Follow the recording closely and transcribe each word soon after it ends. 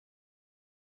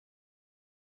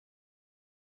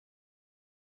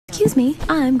Excuse me,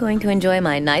 I'm going to enjoy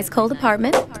my nice cold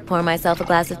apartment, pour myself a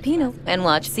glass of Pinot, and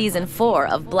watch season 4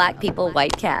 of Black People,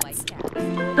 White Cats.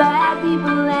 Black people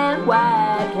and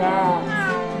white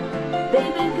cats,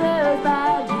 they've been cursed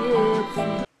by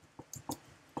gypsies.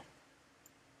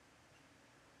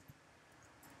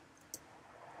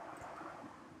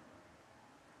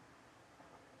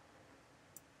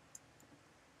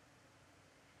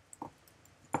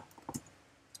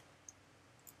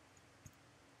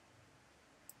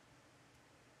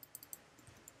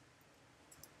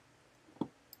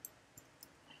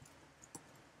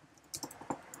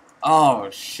 Oh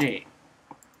shit.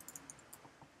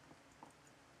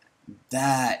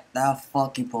 That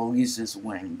fucking police just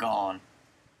went and gone.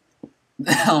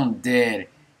 I'm dead.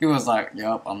 He was like,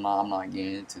 yup, I'm not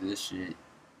getting into this shit.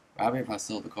 Probably if I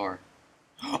stole the car.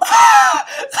 Stole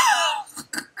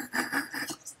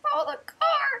the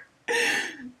car.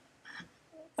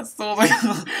 I stole the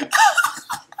car.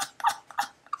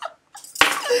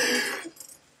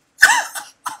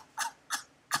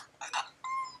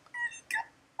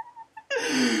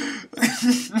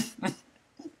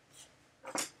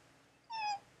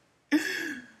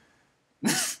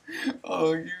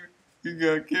 Oh, you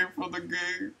got kicked from the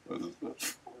game.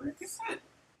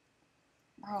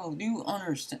 Bro, do you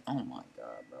understand? Oh my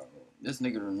god, bro. This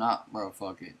nigga or not, bro,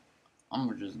 fuck it.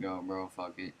 I'ma just go, bro,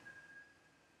 fuck it.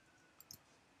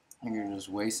 You're just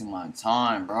wasting my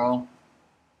time, bro.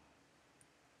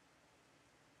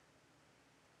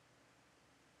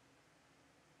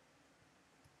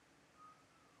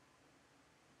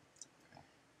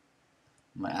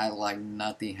 I'm gonna act like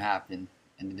nothing happened,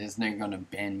 and this nigga gonna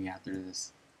ban me after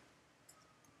this.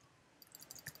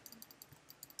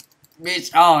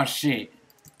 Bitch, oh shit.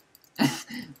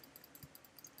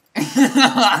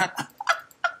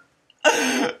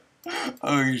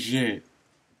 Oh shit.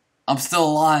 I'm still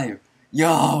alive.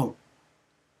 Yo.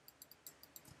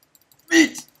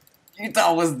 Bitch. You thought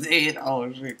I was dead.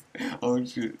 Oh shit. Oh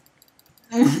shit.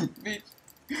 Bitch.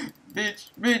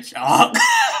 Bitch. Oh.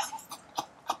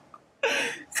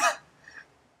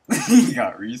 He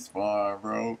got respawned,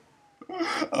 bro.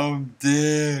 I'm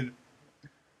dead.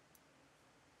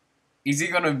 Is he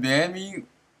gonna ban me?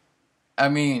 I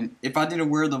mean, if I didn't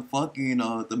wear the fucking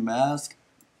the mask,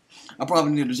 I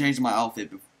probably need to change my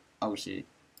outfit. Oh shit.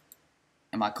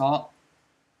 Am I caught?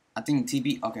 I think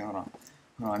TB. Okay, hold on.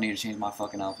 I need to change my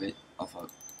fucking outfit. Oh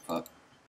fuck.